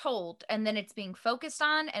told, and then it's being focused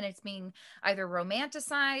on, and it's being either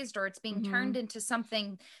romanticized or it's being turned into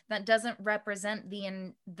something that doesn't represent the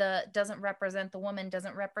woman,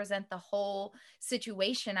 doesn't represent the whole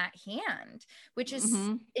situation at hand, which is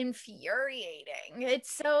infuriating.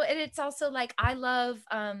 It's also like, I love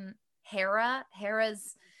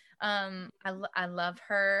Hera's I love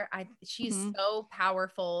her. She's so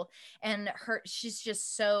powerful, and she's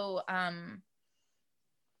just so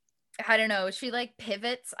I don't know, she like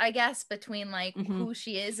pivots, I guess, between like who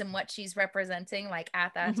she is and what she's representing like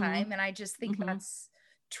at that time. And I just think that's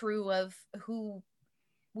true of who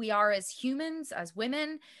we are as humans, as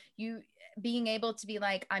women. You being able to be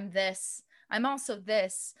like, I'm this, I'm also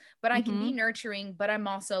this, but I can be nurturing, but I'm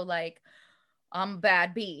also like, I'm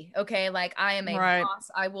bad B. Okay. Like, I am a boss.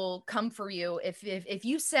 I will come for you. If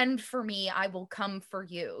you send for me, I will come for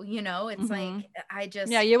you. You know, it's like,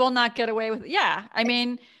 you will not get away with it. Yeah. I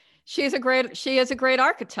mean, she is a great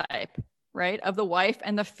archetype, right? Of the wife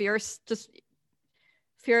and the fierce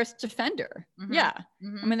defender. Yeah.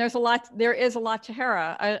 I mean, there is a lot to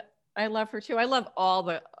Hera. I love her too. I love all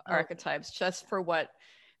the archetypes just for what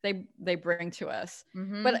they bring to us.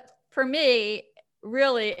 But for me,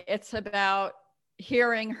 really, it's about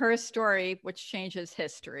hearing her story, which changes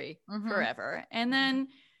history forever. And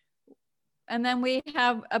then we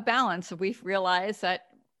have a balance. We realize that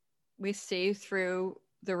we see through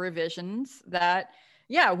the revisions that,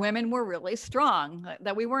 women were really strong,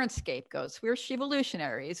 that we weren't scapegoats. We were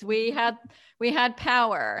Shivolutionaries. We had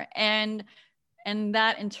power, and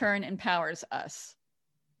that in turn empowers us,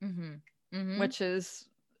 which is,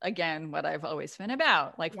 again, what I've always been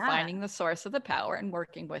about, like finding the source of the power and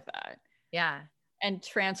working with that. Yeah. And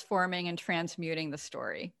transforming and transmuting the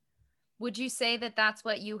story. Would you say that that's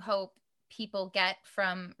what you hope people get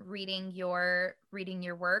from reading your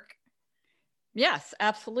work? Yes,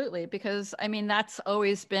 absolutely. Because I mean, that's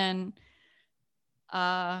always been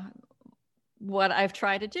what I've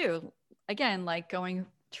tried to do. Again, like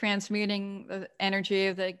transmuting the energy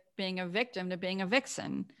of being a victim to being a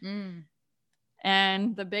vixen.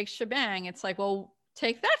 And the big shebang, it's like, well,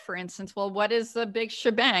 take that for instance. Well, what is the big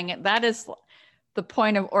shebang? That is the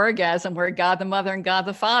point of orgasm, where God the Mother and God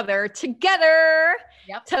the Father together,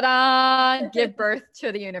 ta-da, give birth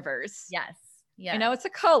to the universe. Yes. You know, it's a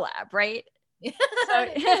collab, right? So,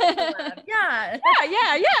 yeah.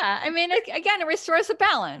 I mean, again, it restores a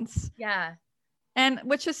balance. Yeah. And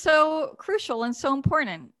which is so crucial and so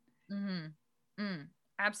important.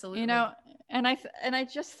 Absolutely. You know, and I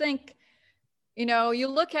just think, you know, you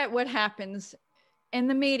look at what happens in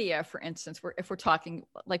the media, for instance, if we're talking,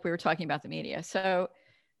 like we were talking about the media. So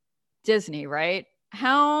Disney, right?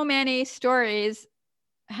 How many stories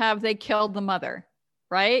have they killed the mother,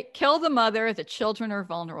 right? Kill the mother, the children are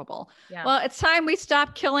vulnerable. Yeah. Well, it's time we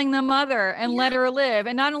stop killing the mother and let her live.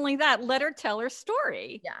 And not only that, let her tell her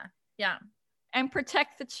story. Yeah. And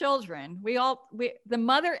protect the children. The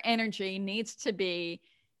mother energy needs to be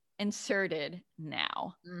inserted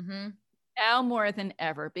now. Now more than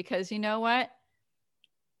ever, because you know what?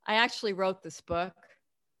 I actually wrote this book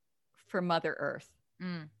for Mother Earth.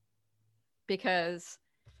 Mm. because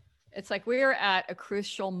it's like we're at a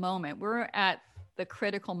crucial moment. We're at the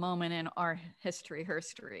critical moment in our history,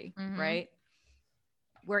 Mm-hmm. right?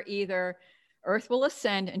 Where either Earth will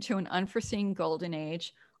ascend into an unforeseen golden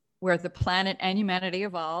age where the planet and humanity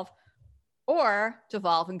evolve, or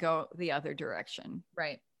devolve and go the other direction.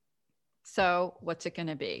 Right. So what's it going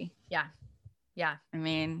to be? Yeah. Yeah. I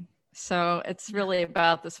mean, so it's really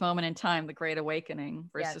about this moment in time, the Great Awakening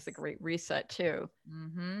versus Yes. the Great Reset too,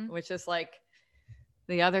 Mm-hmm. which is like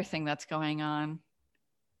the other thing that's going on.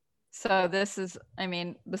 So this is, I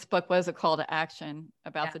mean, this book was a call to action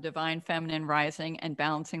about the divine feminine rising and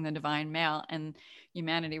balancing the divine male, and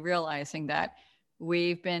humanity realizing that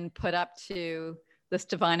we've been put up to this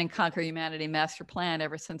divine and conquer humanity master plan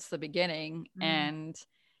ever since the beginning. And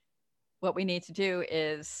what we need to do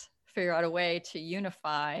is figure out a way to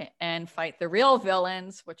unify and fight the real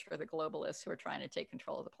villains, which are the globalists who are trying to take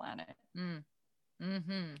control of the planet.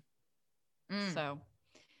 So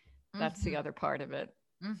that's the other part of it.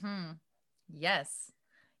 Yes.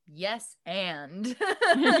 Yes. And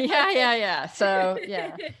yeah. So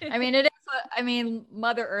yeah, I mean, it is, I mean,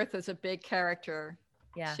 Mother Earth is a big character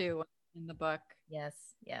too in the book. Yes.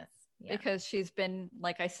 Yeah. Because she's been,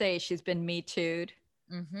 like I say, she's been Me Too'd.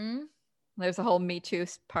 There's a whole Me Too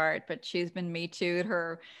part, but she's been Me Too'd.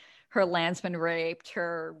 Her land's been raped.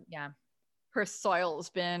 Her soil's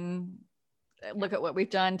been, look at what we've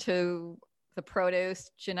done to the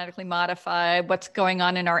produce, genetically modified, what's going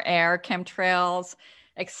on in our air, chemtrails,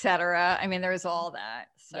 etc. I mean, there's all that.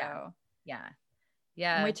 So yeah.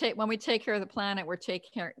 When we take care of the planet, we're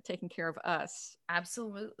taking care of us.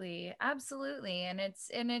 Absolutely. And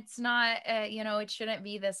it's not, you know, it shouldn't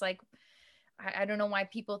be this like, I don't know why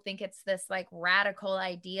people think it's this like radical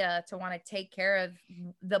idea to want to take care of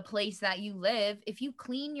the place that you live. If you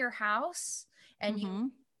clean your house and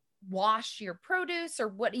you wash your produce, or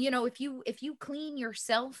what, you know, if you clean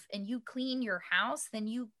yourself and you clean your house, then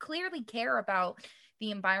you clearly care about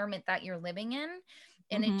the environment that you're living in.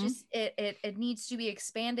 And it just it needs to be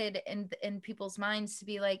expanded in people's minds to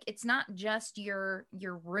be like, it's not just your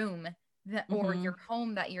room or your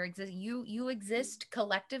home that you exist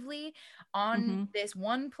collectively on this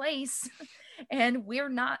one place, and we're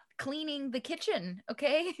not cleaning the kitchen.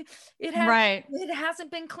 Okay. It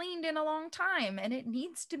hasn't been cleaned in a long time, and it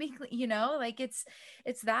needs to be, you know, like it's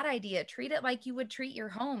that idea. Treat it like you would treat your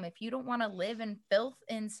home. If you don't want to live in filth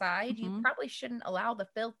inside, you probably shouldn't allow the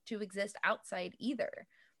filth to exist outside either.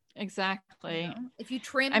 Exactly. You know? If you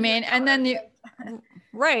trim, I mean, and then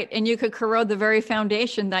and you could corrode the very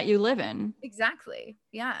foundation that you live in. Exactly.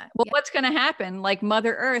 Yeah. Well, what's going to happen? Like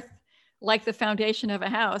Mother Earth, like the foundation of a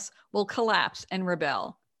house, will collapse and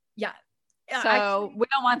rebel. Yeah. So actually, we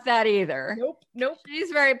don't want that either. Nope.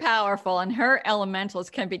 She's very powerful, and her elementals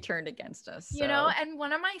can be turned against us. You know, and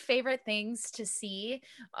one of my favorite things to see,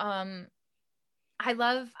 I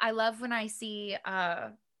love when I see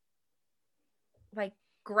like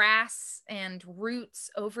grass and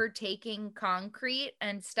roots overtaking concrete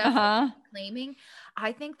and stuff, claiming.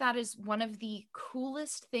 I think that is one of the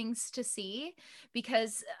coolest things to see,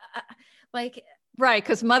 because right,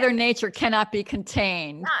 because Mother Nature cannot be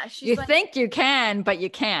contained. You think you can, but you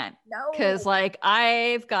can't. No. Because like,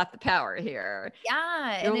 I've got the power here.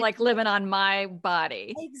 Yeah. You're like living on my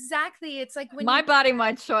body. Exactly. It's like when my body,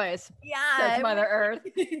 my choice. Yeah. Says Mother Earth.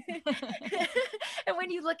 And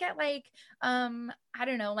when you look at like, I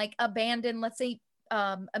don't know, like abandoned, let's say,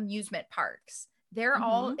 amusement parks, they're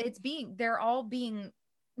all being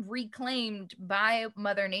reclaimed by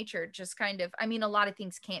Mother Nature. Just kind of, I mean, a lot of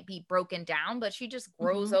things can't be broken down, but she just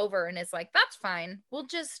grows over and is like, that's fine,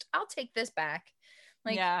 I'll take this back.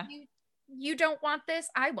 Like, you don't want this,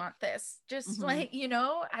 I want this. Just like, you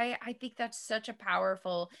know, I think that's such a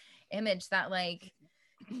powerful image, that like,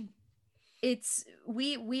 it's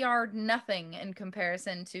we are nothing in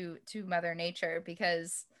comparison to Mother Nature,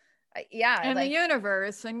 because and like, the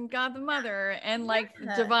universe and God the Mother and like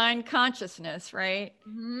divine consciousness, right?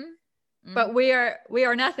 But we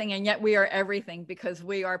are nothing, and yet we are everything, because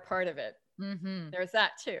we are part of it. There's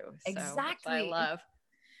that too. So, exactly. I love.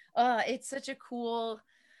 It's such a cool,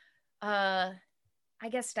 I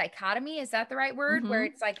guess, dichotomy. Is that the right word? Where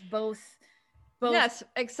it's like both. Yes,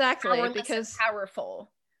 exactly. Because powerful.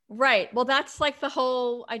 Right. Well, that's like the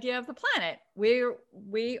whole idea of the planet.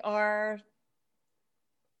 We are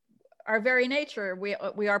our very nature. We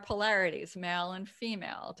are polarities, male and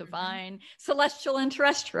female, divine, celestial and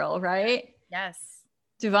terrestrial, right? Yes.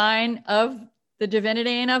 Divine of the divinity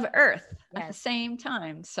and of earth at the same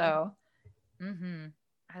time. So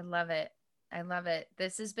I love it.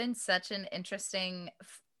 This has been such an interesting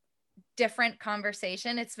different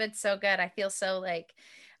conversation. It's been so good. I feel so like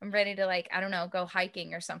I'm ready to like, I don't know, go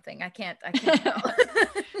hiking or something. I can't tell.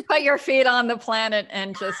 Put your feet on the planet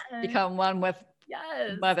and just become one with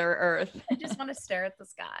Mother Earth. I just want to stare at the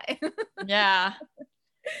sky. Yeah.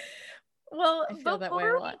 Well, I feel that way a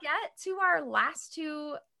before we lot. get to our last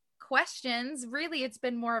two questions, really it's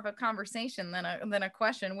been more of a conversation than a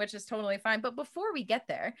question, which is totally fine. But before we get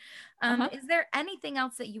there, is there anything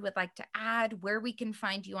else that you would like to add, where we can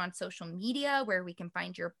find you on social media, where we can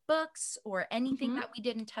find your books, or anything that we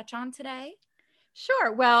didn't touch on today?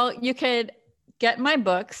 Sure. Well, you could get my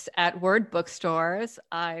books at Word Bookstores.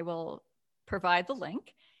 I will provide the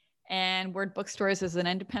link. And Word Bookstores is an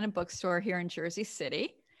independent bookstore here in Jersey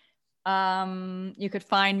City. You could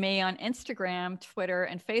find me on Instagram, Twitter,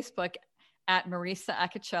 and Facebook at Marisa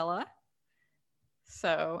Acachella.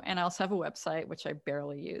 So, and I also have a website, which I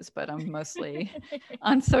barely use, but I'm mostly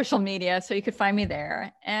on social media. So you could find me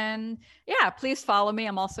there. And yeah, please follow me.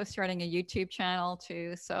 I'm also starting a YouTube channel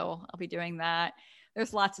too. So I'll be doing that.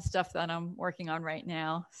 There's lots of stuff that I'm working on right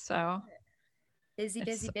now. So busy.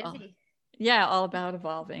 Yeah, all about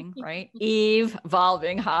evolving, right?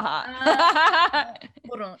 Evolving, haha.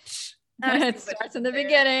 It starts in the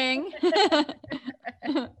beginning.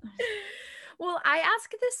 Well, I ask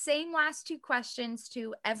the same last two questions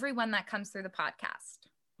to everyone that comes through the podcast.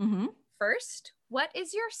 First, what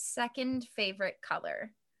is your second favorite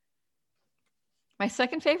color? My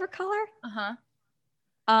second favorite color?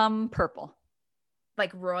 Purple.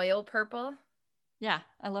 Like royal purple? Yeah,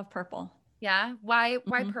 I love purple. Yeah? Why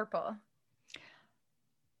purple?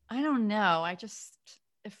 I don't know.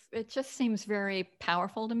 It just seems very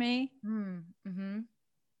powerful to me.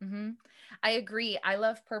 I agree. I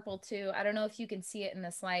love purple too. I don't know if you can see it in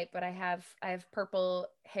this light, but I have purple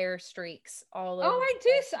hair streaks all over. Oh, I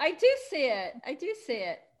do see it.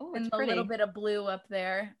 Oh, it's and pretty. A little bit of blue up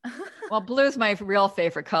there. Well, blue is my real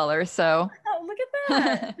favorite color. So look at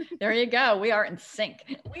that. There you go. We are in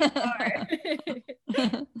sync. We are.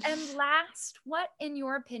 And last, what, in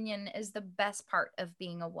your opinion, is the best part of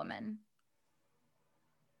being a woman?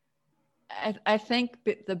 I think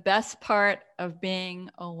the best part of being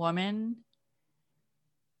a woman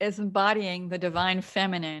is embodying the divine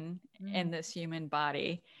feminine in this human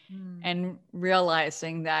body and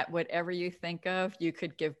realizing that whatever you think of, you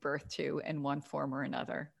could give birth to in one form or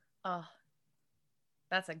another. Oh,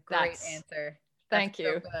 that's a great answer. Thank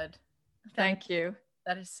you. So good. Thank you.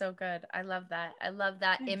 That is so good. I love that. I love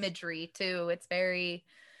that imagery too. It's very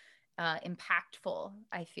impactful.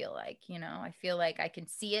 I feel like, I feel like I can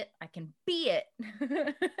see it. I can be it.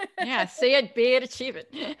 Yeah. See it, be it, achieve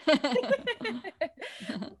it.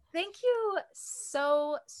 Thank you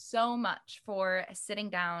so much for sitting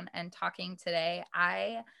down and talking today.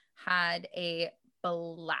 I had a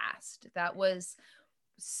blast. That was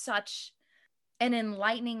such an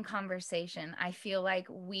enlightening conversation. I feel like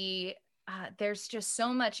there's just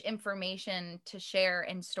so much information to share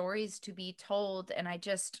and stories to be told. And I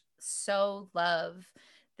just so love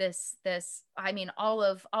this, I mean, all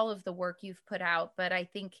of the work you've put out, but I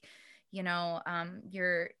think, I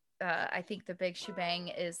think The Big Shebang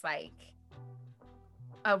is like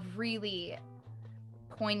a really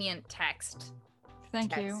poignant text.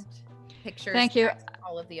 Thank you. Pictures. Thank you. Text,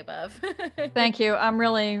 all of the above. Thank you. I'm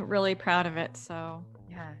really, really proud of it. So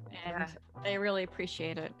yeah. I really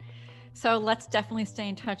appreciate it. So let's definitely stay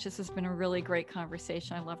in touch. This has been a really great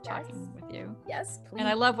conversation. I love talking with you. Yes, please. And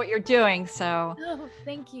I love what you're doing. So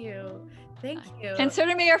thank you. Thank you.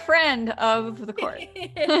 Consider me a friend of the court.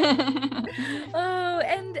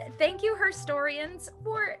 And thank you, Herstoryans,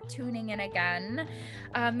 for tuning in again.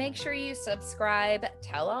 Make sure you subscribe,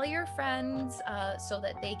 tell all your friends so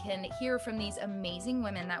that they can hear from these amazing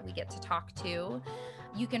women that we get to talk to.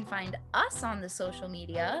 You can find us on the social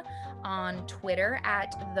media on Twitter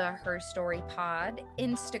at the Her Story Pod,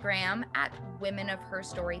 Instagram at Women of Her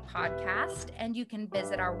Story Podcast, and you can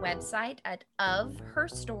visit our website at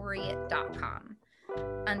ofherstory.com.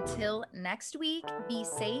 Until next week, be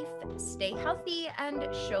safe, stay healthy, and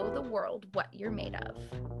show the world what you're made of.